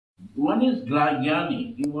One is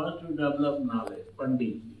Jnani, he wants to develop knowledge,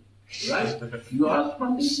 Pandit. Right? You ask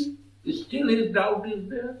Pandit, still his doubt is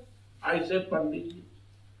there. I say Pandit.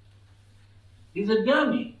 He's a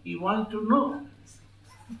Jnani, he wants to know.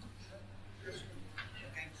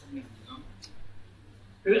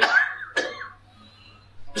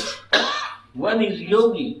 One is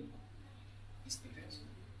yogi.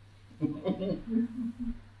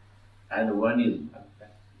 And one is bhakta.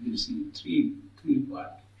 You see, three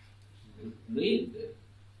parts. Read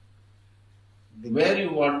where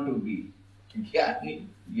you want to be. Jnani,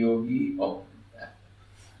 yogi, or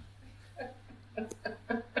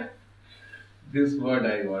this word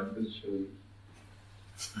I want to show you.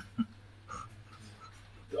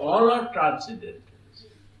 All are transcendental.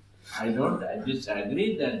 I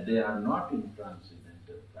disagree that they are not in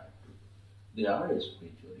transcendental practice. They are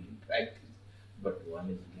spiritual in practice. But one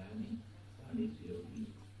is Jnani, one is yogi,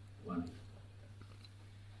 one is bhakta.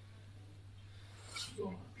 Go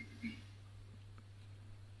on.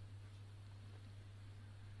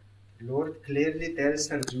 Lord clearly tells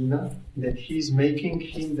Arjuna that he is making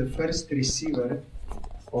him the first receiver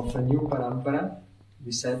of a new parampara,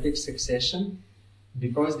 disciplic succession,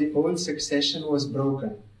 because the old succession was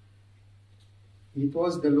broken. It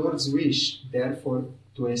was the Lord's wish, therefore,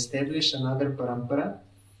 to establish another parampara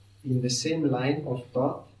in the same line of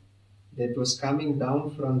thought that was coming down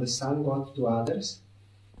from the sun god to others,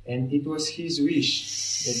 and it was his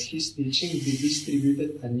wish that his teaching be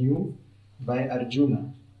distributed anew by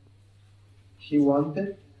Arjuna. He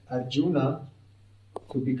wanted Arjuna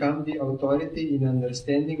to become the authority in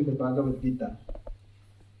understanding the Bhagavad Gita.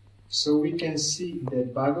 So we can see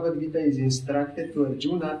that Bhagavad Gita is instructed to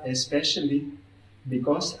Arjuna especially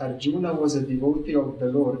because Arjuna was a devotee of the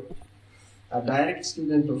Lord, a direct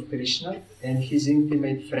student of Krishna and his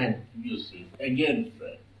intimate friend. You see, again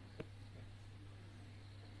friend.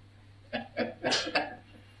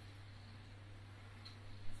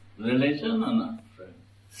 Relation or not friend?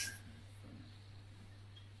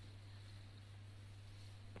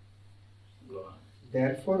 Go on.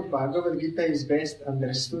 Therefore, Bhagavad Gita is best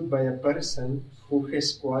understood by a person who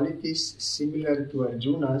has qualities similar to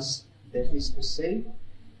Arjuna's. That is to say,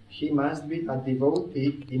 he must be a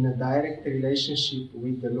devotee in a direct relationship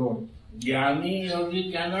with the Lord. Jnani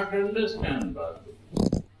yogi cannot understand Bhagavad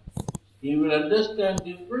Gita. He will understand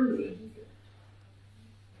different ways.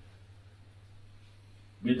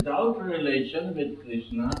 Without relation with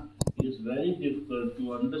Krishna, it is very difficult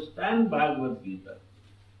to understand Bhagavad Gita.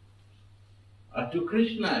 Or to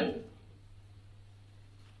Krishna even.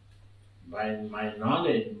 By my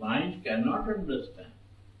knowledge, mind cannot understand.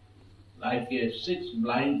 Like a sixth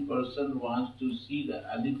blind person wants to see the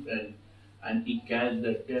elephant and he catches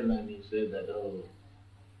the tail and he says that, oh,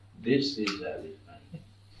 this is elephant.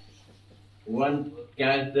 One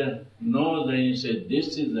catches the nose and he says,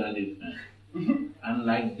 this is elephant. And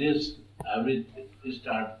like this, everything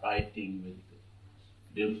start fighting with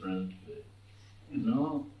different,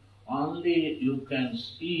 only you can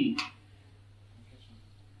see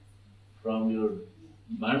from your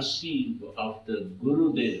mercy of the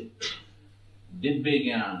Gurudev, Divya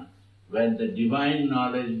Gyan, when the divine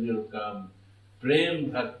knowledge will come,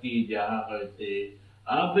 Prem Bhakti Jaha Hote,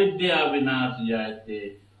 Avidya Vinas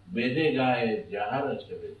Jayate, Vedegaye Jahara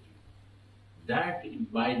Saveti. That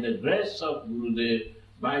by the grace of Gurudev,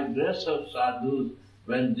 by grace of sadhus,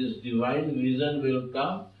 when this divine vision will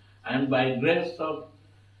come, and by grace of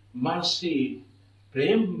mercy,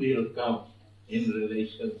 prem will come in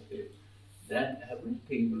relationship, then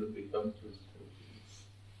everything will become truthful.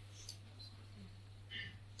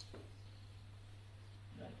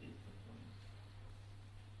 That is the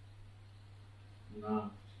point.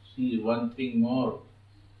 Now, see one thing more.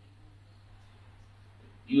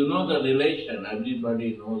 You know the relation,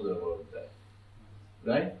 everybody knows about that.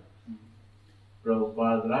 Right?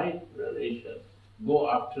 Prabhupada, right? Relation. Go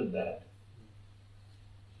after that.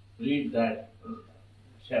 Read that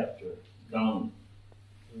chapter down.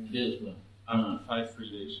 This one. 5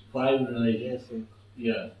 relations. 5 relations.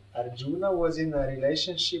 Yes, Yeah. Arjuna was in a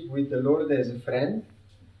relationship with the Lord as a friend.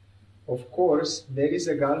 Of course, there is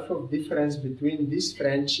a gulf of difference between this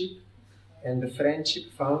friendship and the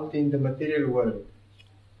friendship found in the material world.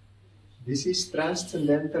 This is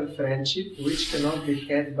transcendental friendship which cannot be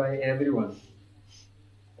had by everyone.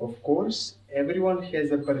 Of course, everyone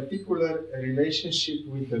has a particular relationship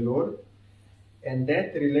with the Lord, and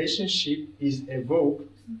that relationship is evoked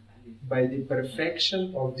by the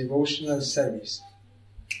perfection of devotional service.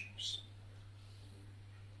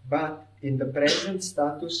 But in the present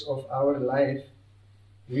status of our life,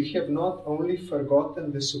 we have not only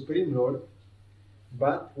forgotten the Supreme Lord,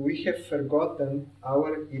 but we have forgotten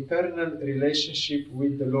our eternal relationship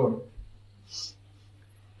with the Lord.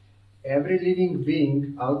 Every living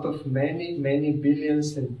being out of many, many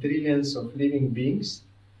billions and trillions of living beings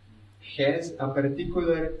has a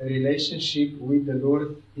particular relationship with the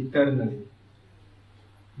Lord eternally.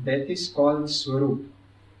 That is called Swarup.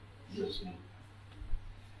 Yes.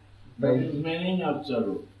 By, What is meaning of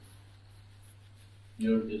Sarup?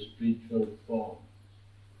 Your spiritual form.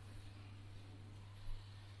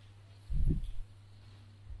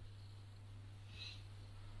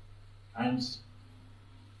 And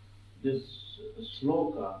this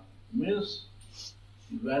sloka means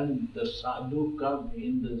when the sadhu comes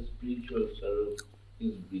in the spiritual Sarup,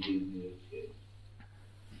 his behavior changes.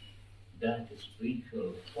 That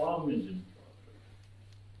spiritual form is important.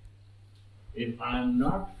 If I am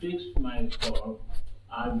not fixed my form,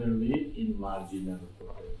 I will live in marginal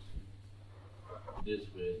potency. This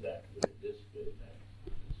way, that way, this way, that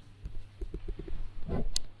way.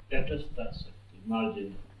 Tatastha Sakti,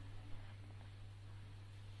 marginal.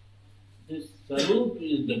 This Sarup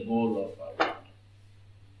is the goal of our life.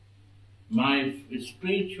 My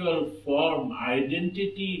spiritual form,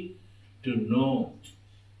 identity to know.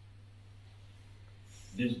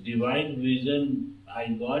 This divine vision, I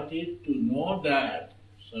got it to know that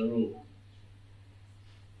Sarup.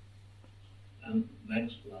 And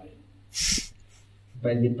next line.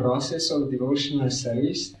 by the process of devotional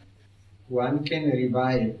service, one can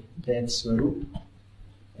revive that Swarup,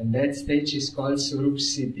 and that stage is called Swarup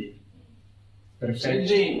Siddhi. Perfection.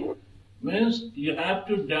 Siddhi means you have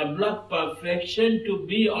to develop perfection to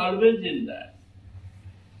be always in that.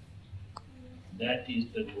 That is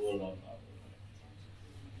the goal of our life.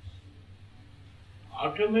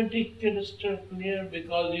 Automatic crystal clear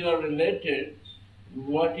because you are related.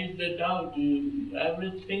 What is the doubt?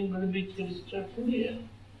 Everything will be crystal clear.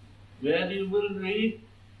 Where you will read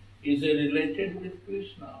is related with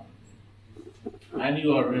Krishna. And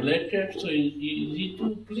you are related, so it's easy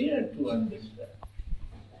to clear to understand.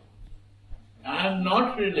 I am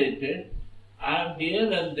not related, I am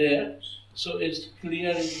here and there, so it's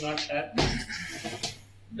clear it's not happening.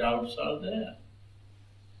 Doubts are there.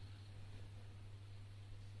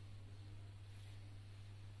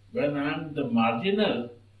 When I am the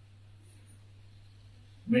marginal,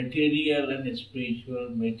 material and spiritual,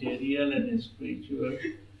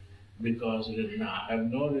 because when I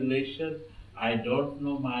have no relation, I don't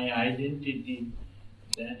know my identity,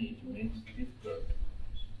 then it makes difficult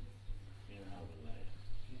in our life.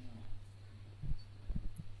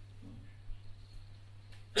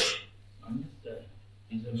 Understand?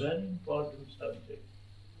 It's a very important subject.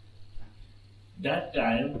 That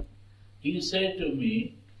time, he said to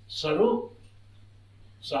me, Sarup,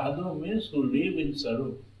 Sadhu means who live in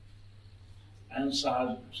Sarup. And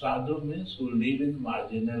sadhu means who live in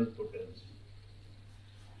marginal potency.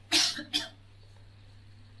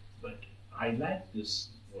 But I like this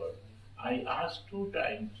word. I asked 2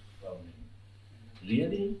 times from him,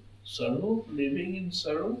 really? Sarup, living in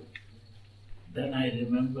Sarup? Then I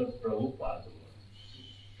remember Prabhupada's words.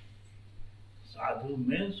 Sadhu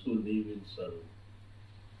means who live in Sarup.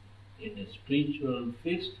 In a spiritual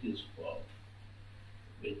fixed his form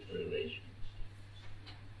with relations.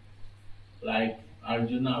 Like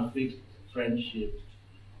Arjuna fixed friendship,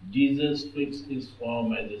 Jesus fixed his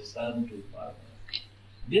form as a son to father.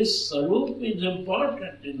 This Sarup is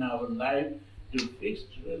important in our life to fix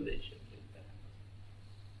relation with that.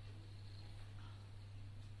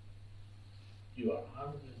 You are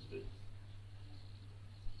always with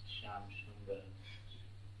Shyam Sundar,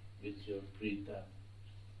 with your Prita.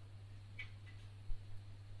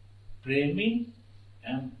 Premi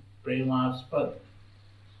and Premaspad,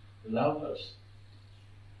 lovers,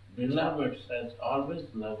 beloved says always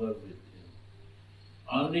lover with you.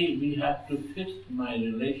 Only we have to fix my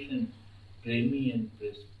relation, Premi and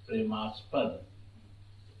Premaspad.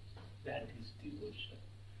 That is devotion.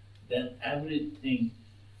 Then everything,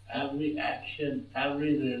 every action,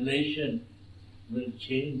 every relation will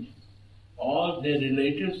change. All the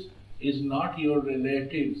relatives is not your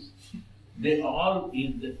relatives. They all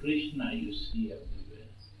is the Krishna you see everywhere.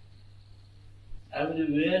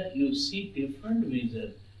 Everywhere you see different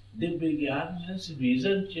vision. The Vigyan's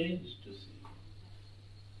vision change to see.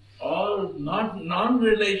 All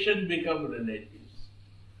non-relation become relatives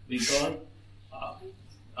because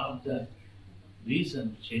of the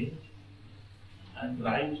vision change and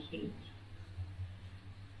life change.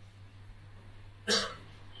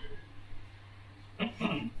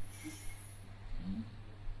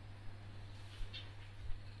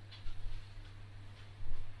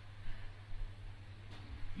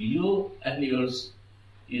 You and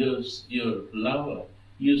your lover,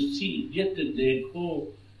 you see, Jit Dekho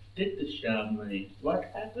Tit Shamai. What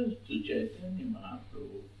happens to Chaitanya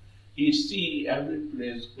Mahaprabhu? He see every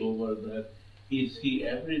place Govardhan, he see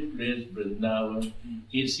every place Vrindavan,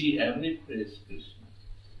 he see every place Krishna.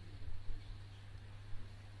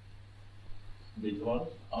 Because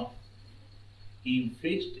of he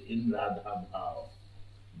fixed in Radha Bhav.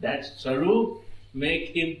 That Sarup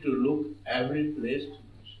make him to look every place to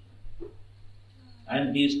Krishna.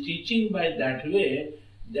 And he is teaching by that way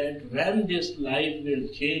that when this life will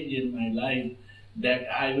change in my life, that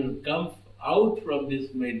I will come out from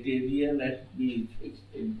this material and be fixed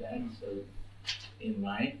in that Sarup, in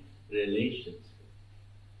my relations.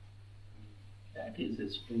 That is a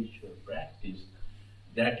spiritual practice.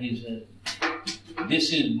 That is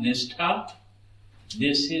this is Nishtha,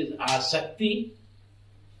 this is Asakti.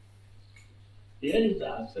 Here is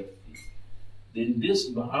Asakti. Then this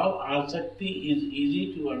Bhav Asakti is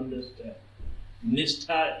easy to understand.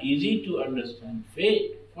 Nishtha, easy to understand.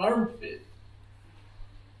 Faith, firm faith.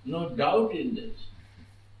 No doubt in this.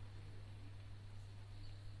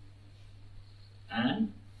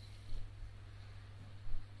 And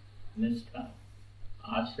Nishtha,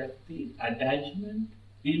 Asakti, attachment.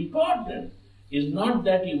 Important is not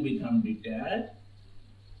that you become detached.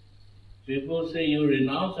 People say you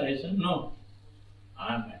renounce. I say no,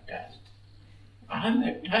 I am attached. I am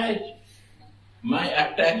attached. My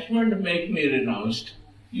attachment make me renounced.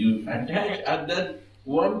 You attach at that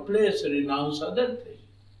one place, renounce other thing.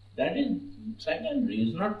 That is secondary,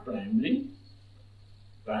 is not primary.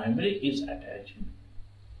 Primary is attachment.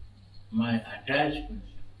 My attachment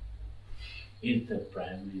is the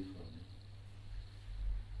primary for me.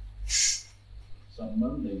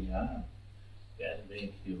 Sambandha can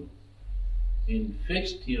make you in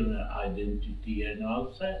fixed your identity and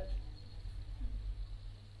all that.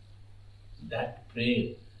 That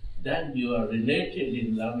prey, then you are related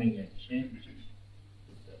in loving exchange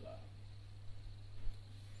with the love.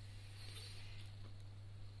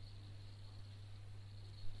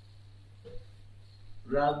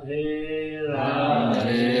 Radhe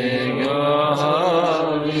Radhe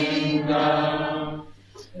Govinda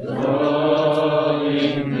Govinda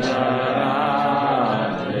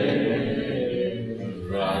Radhe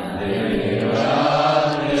Radhe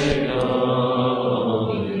Radhe Govinda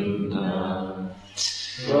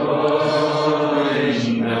Govinda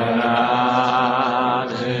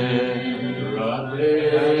Radhe Radhe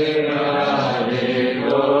Radhe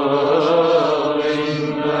Govinda Govinda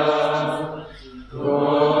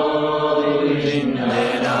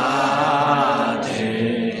Radhe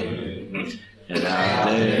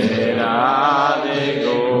Radhe Radhe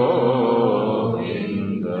Govinda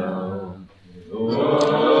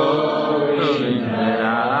Govinda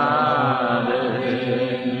Radhe.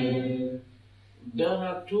 There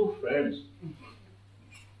are two friends,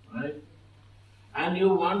 right? And you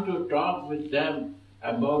want to talk with them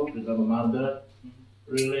about the mother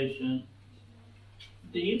relation.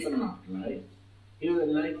 They will not like. He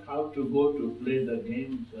will like how to go to play the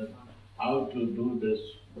games and how to do this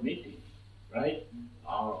meeting, right?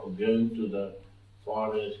 Or going to the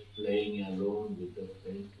forest, playing alone with the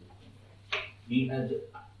friend.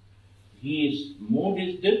 His mood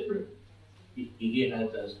is different. He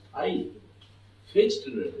has a style, fixed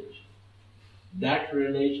relation. That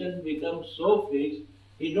relation becomes so fixed,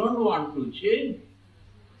 he don't want to change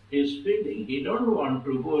his feeling. He don't want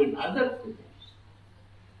to go in other feelings.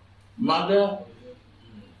 Mother,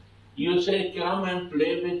 you say, come and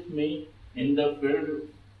play with me in the field.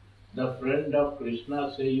 The friend of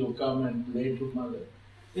Krishna say, you come and play to mother.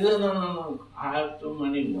 He says, no, I have too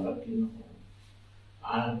many work in home.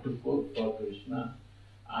 I have to cook for Krishna.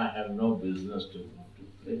 I have no business to go to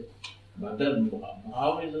play. Mother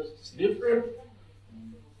Bhav is different.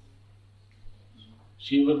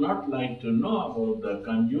 She would not like to know about the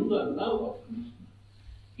conjugal love of Krishna.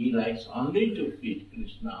 He likes only to feed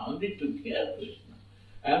Krishna, only to care Krishna.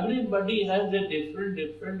 Everybody has a different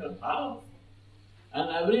bhav. And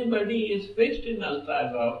everybody is fixed in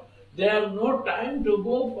Asthaya bhav. They have no time to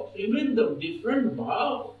go for even the different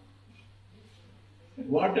bhav.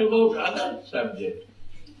 What about other subjects?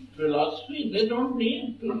 Philosophy, they don't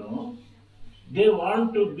need to know. They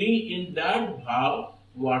want to be in that bhav,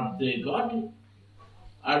 what they got it.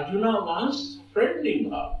 Arjuna wants friendly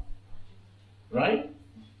bhav, right?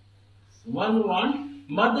 One wants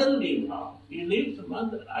motherly bhav. He lives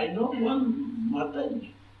mother. I know one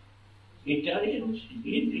Mataji, Italian.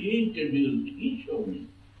 He introduced, he showed me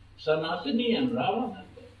Sanatani and Ravananda.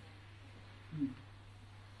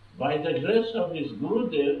 By the grace of his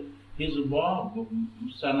Gurudev, his bhav,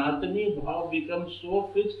 Sanatani bhav becomes so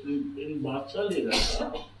fixed in Vatsalya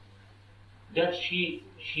Rasa that she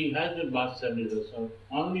has a Vatsalya Rasa,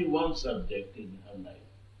 only one subject in her life.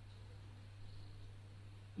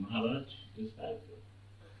 Maharaj, disciple.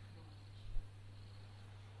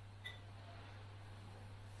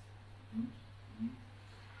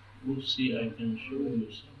 We'll see, I can show you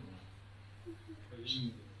somewhere.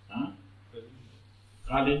 Huh?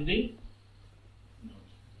 Kalindi? No.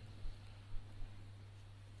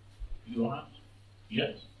 You asked?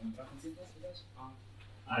 Yes.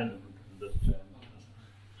 I don't understand.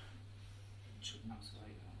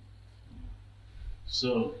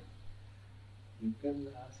 So, You can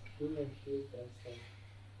ask him and he will answer.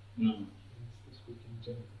 no. He needs to speak in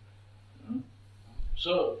general. Huh?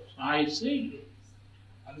 So I say,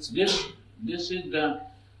 this is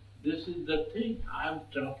the thing. I'm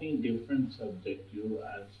talking different subject. You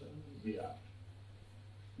answer, we ask.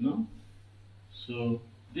 No? So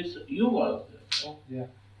this you was there. Oh, yeah.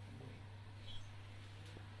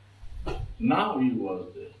 Now you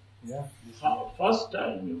was there. Yeah. First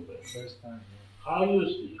time you were. First time, yeah. How you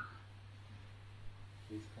see?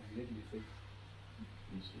 He's completely fixed.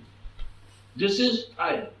 You see? This is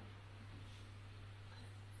time.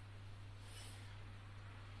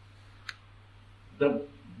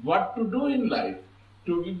 What to do in life?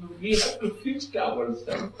 We have to fix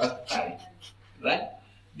ourselves at time. Right?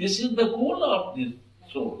 This is the goal of this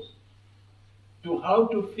source. To how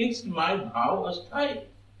to fix my bhav as time.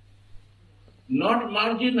 Not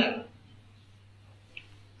marginal.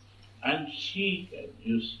 And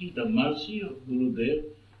you see the mercy of Gurudev,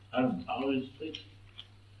 her bhav is fixed.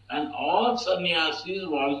 And all sannyasis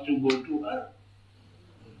want to go to her.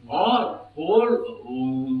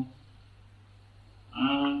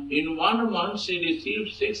 In 1 month she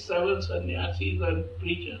received 6-7 sannyasis and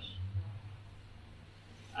preachers.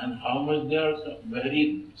 And how much they are?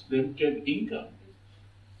 Very limited income.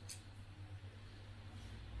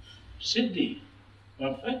 Siddhi,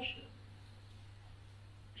 perfection.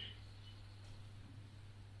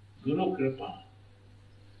 Guru Kripa.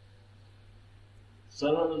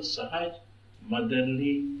 Saral Sahaj,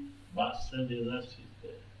 motherly, Vatsalya Rasa is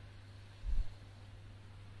there.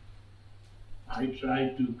 I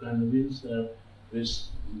tried to convince her with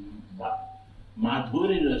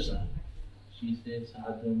Madhuri Rasa. She said,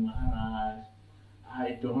 Sadhu Maharaj,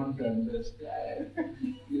 I don't understand.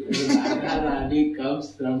 Radha Rani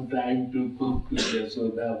comes sometime to cook to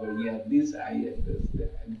Yasoda Maiya. This I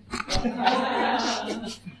understand.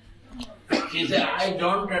 She said, I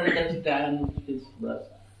don't understand his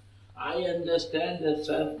rasa. I understand that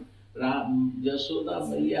son Yasoda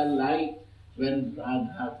Maiya like when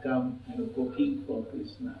Radha come and cooking for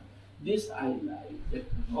Krishna. This I like.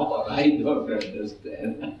 Oh, I don't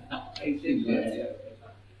understand. I said, yeah.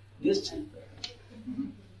 This is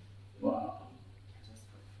wow.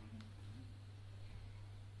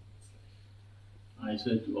 I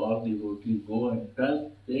said to all devotees, go and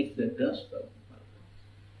take the dust of Mother.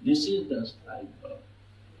 This is dust I got.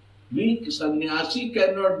 We sannyasi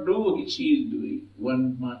cannot do what she is doing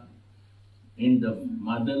 1 month. In the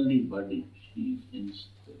motherly body, she is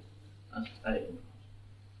instilled.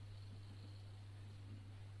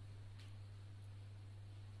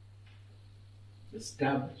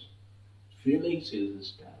 Established. Feelings is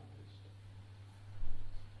established.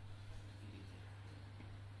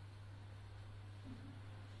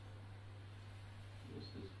 This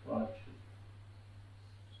is fortune.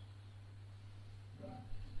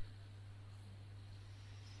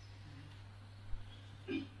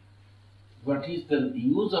 What is the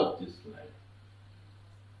use of this life?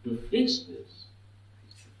 To fix this.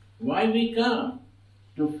 Why we come?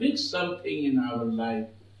 To fix something in our life,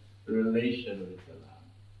 relation with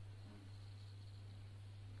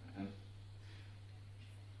Allah.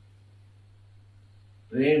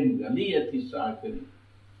 Prem Galiyati Sakari.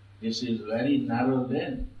 This is very narrow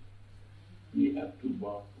lane. We have to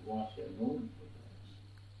wash alone for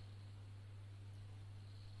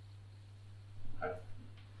that.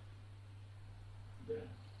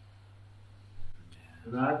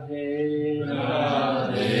 Radhe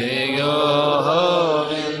Radhe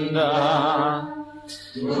Govinda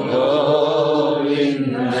Govinda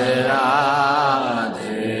Radhe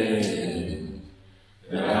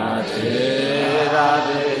Radhe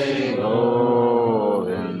Radhe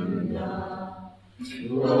Govinda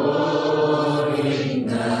Govinda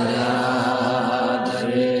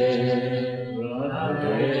Radhe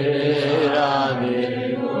Radhe Radhe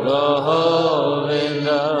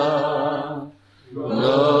Govinda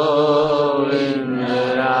Govinda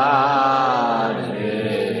Radhe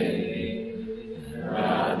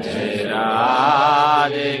Radhe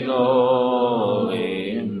Radhe Govinda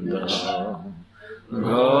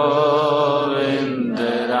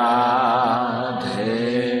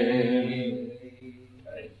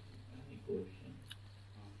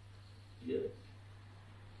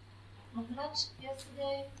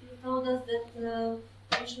yesterday, you told us that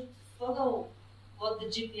we should follow what the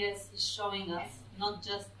GPS is showing us, not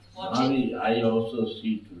just watch it. I also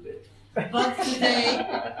see today. But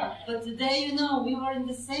today, you know, we were in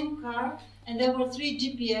the same car and there were 3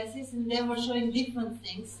 GPSs and they were showing different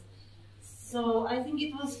things. So I think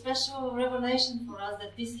it was special revelation for us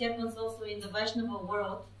that this happens also in the Vaishnava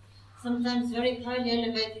world. Sometimes very highly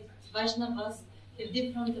elevated Vaishnavas have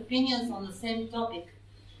different opinions on the same topic.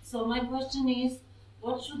 So my question is,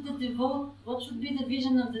 what should be the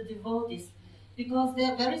vision of the devotees? Because they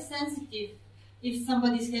are very sensitive if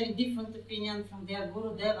somebody is having different opinion from their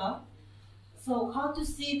Guru Deva. So how to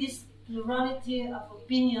see this plurality of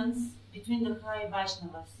opinions between the high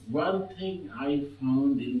Vaishnavas? One thing I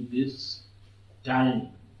found in this time,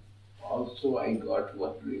 also I got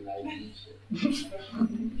one realization.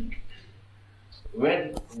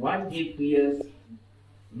 When one GPS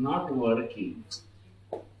not working,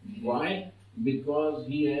 why? Because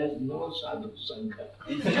he has no sadhu sangha.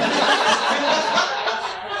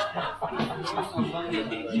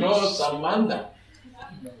 No sambandha.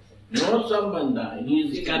 No sambandha.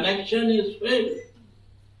 His connection is failed.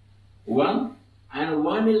 One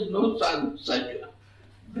is no sadhu sangha.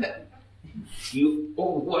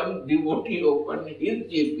 One devotee opened his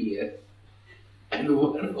GPS and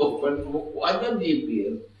one opened other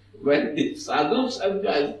GPS. When the sadhu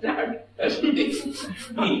sangha started,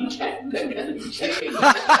 he kept the connection.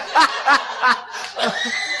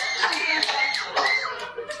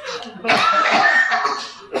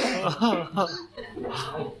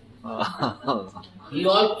 He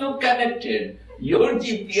also connected. Your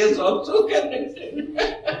GPS also connected.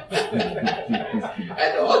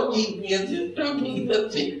 And all GPS is talking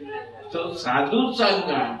the same. So sadhu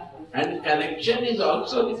sangha and connection is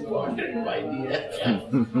also important, my dear.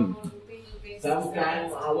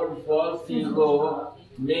 Sometimes our false ego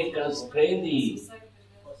make us crazy.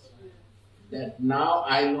 That now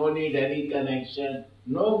I don't need any connection.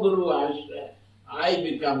 No Guru Ashra. I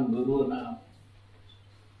become Guru now.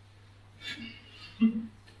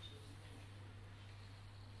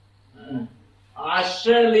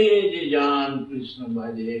 आश्रय लिए जान कृष्ण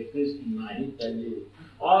भजे कृष्ण नहीं तजे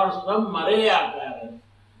और सब मरे आकर.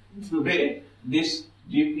 Today this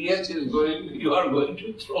GPS is going, you are going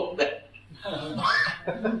to throw that.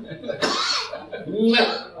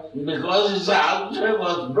 Because his altar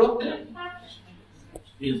was broken.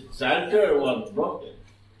 His shelter was broken.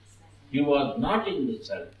 He was not in the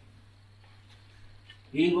shelter.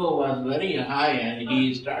 Ego was very high and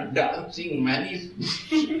he started dancing many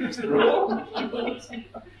roads.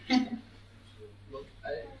 But I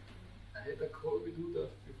had a call with Uda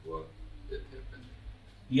before that happened.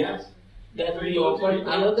 Yes, then we opened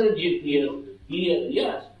another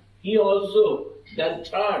GPS. He also, that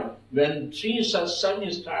third, when 3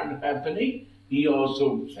 satsang started happening, he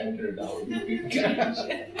also settled down.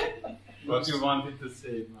 What you wanted to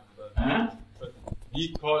say, Maharaj? Huh?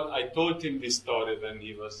 But I told him this story when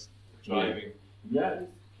he was driving. Yeah.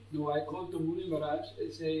 No, I called to Muni Maharaj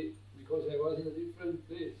and say, because I was in a different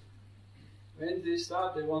place. When they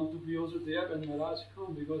start, they want to be also there when Maharaj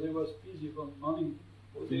come, because I was busy from morning,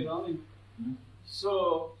 all day running.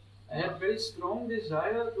 So I had very strong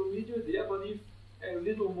desire to meet you there, but if a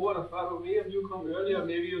little more far away and you come earlier,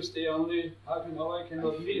 maybe you stay only half an hour, I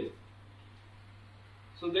cannot meet.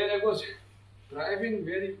 So then I was driving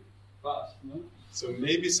very fast. No? So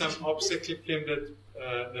maybe some obstacle came that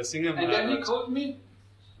the singer And then he Maharaj. called me,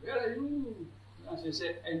 where are you? As I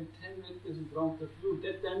said, I'm 10 meters in front of you.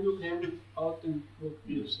 That time you came out and looked.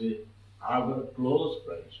 You see, our close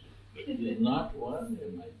friendship is not one day,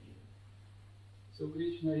 my dear. So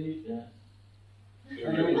Krishna, he... Yeah.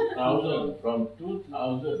 Yeah. From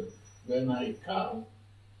 2000, when I come,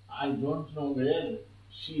 I don't know where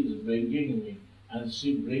she is bringing me, and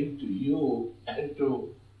she brings to you and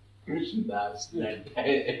to Krishnadas that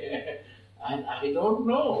and I don't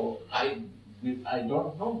know. I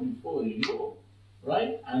don't know before you,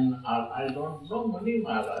 right? And I don't know Muni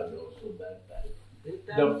Maharaj also that time.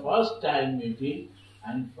 The first time meeting,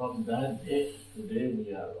 and from that day, today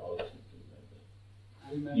we are also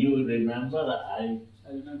together. You remember I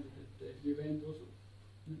remember that we went also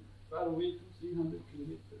far away to 300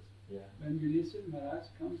 kilometers. Yeah. When we listen, Maharaj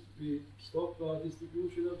comes, we stop for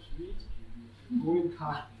distribution of sweets, go in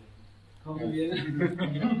car, come again,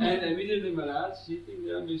 and immediately Maharaj sitting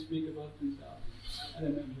there and we speak about himself. I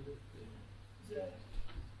remember that. Yeah.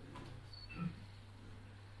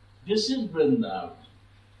 This is Vrindavan,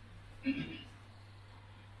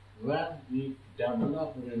 where we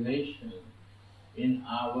develop relation in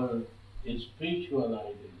our spiritual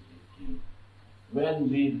identity. When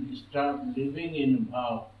we start living in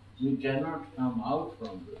bhav, We cannot come out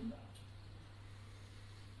from Vrindavan.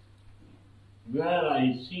 Where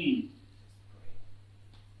I see,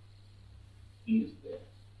 he is there.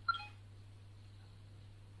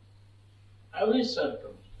 Every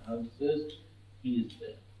circumstance, he is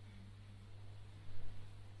there.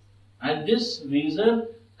 And this reason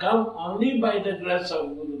come only by the grace of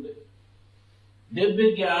Gurudev.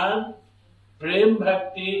 Divya Gyan, Prem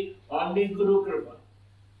Bhakti, only Guru Kripa.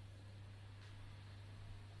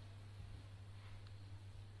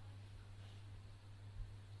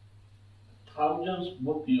 Thousands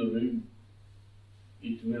book you read,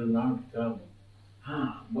 it will not come.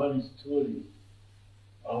 One story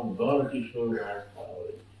of Gaur Kishore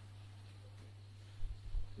Rajpal.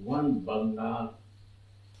 One Bengal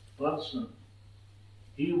person,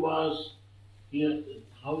 he had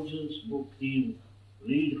thousands book, he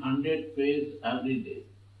read 100 pages every day.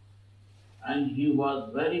 And he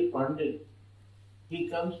was very pandit. He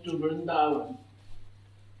comes to Vrindavan.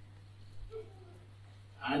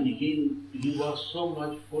 And he was so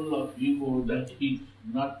much full of ego that he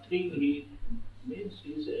said,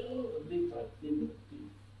 oh, only bhakti.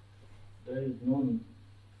 There is no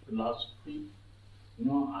philosophy.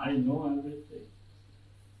 No, I know everything.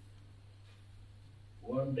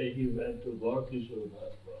 One day he went to Gaur Kishore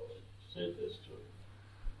Rajpal. Say this story.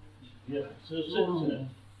 Yeah, so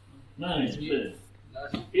no,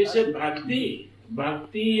 he said bhakti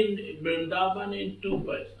in Vrindavan in 2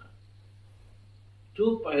 paisa.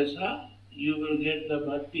 2 paisa, you will get the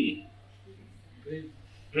bhakti.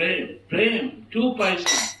 Prem, 2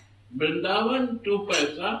 paisa. Vrindavan, 2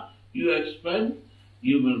 paisa, you expend,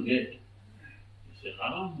 you will get. He said,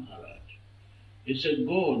 how Maharaj? He said,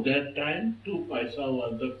 go, that time 2 paisa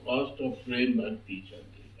was the cost of Prem Bhakti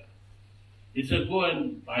Chandrika. He said, go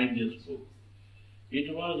and buy this book.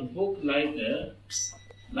 It was book like a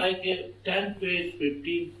 10 page,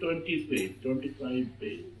 15, 20 page, 25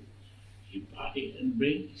 page. He buy and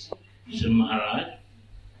bring. He said, Maharaj,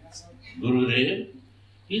 Gurudev,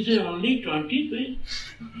 he said, only 20 page.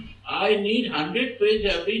 I need 100 page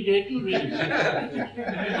every day to read.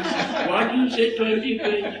 What you say 20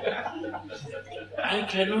 page? I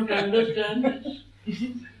cannot understand this.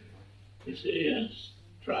 He said, yes,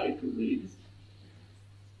 try to read.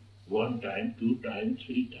 1 time, 2 times,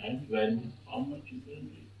 3 times, when, how much you can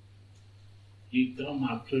read? He come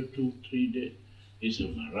after 2, 3 days. He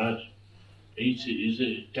said, Maharaj, he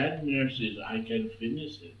said, 10 minutes I can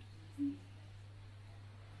finish it. He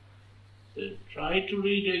said, try to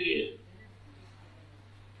read again.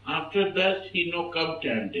 After that, he come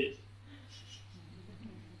 10 days.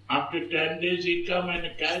 After 10 days, he come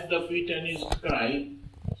and catch the feet and he's crying.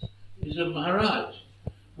 He said, Maharaj,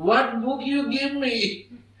 what book you give me?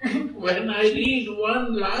 When I read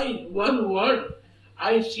 1 line, 1 word,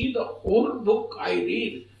 I see the whole book I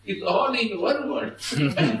read is all in 1 word.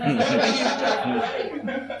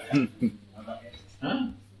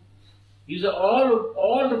 He said,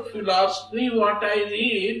 all the philosophy what I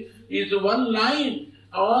read is 1 line.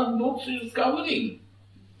 All books is covering.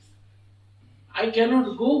 I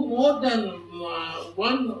cannot go more than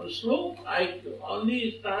 1 slok. I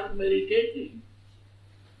only start meditating.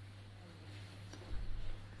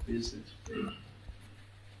 This is faith.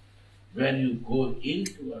 When you go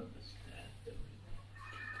into understand the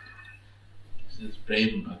this is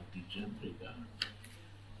Prem Bhakti Chandrika.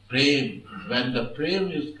 Prem, when the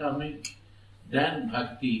Prem is coming, then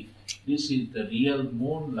Bhakti, this is the real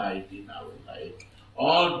moonlight in our life.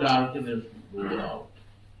 All darkness will go out.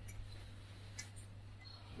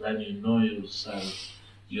 When you know yourself,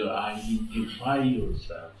 you identify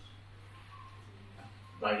yourself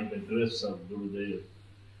by the grace of Gurudev,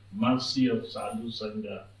 mercy of Sadhu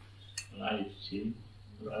Sangha, life change,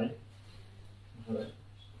 right? Right.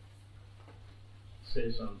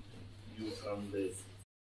 Say something. You come there.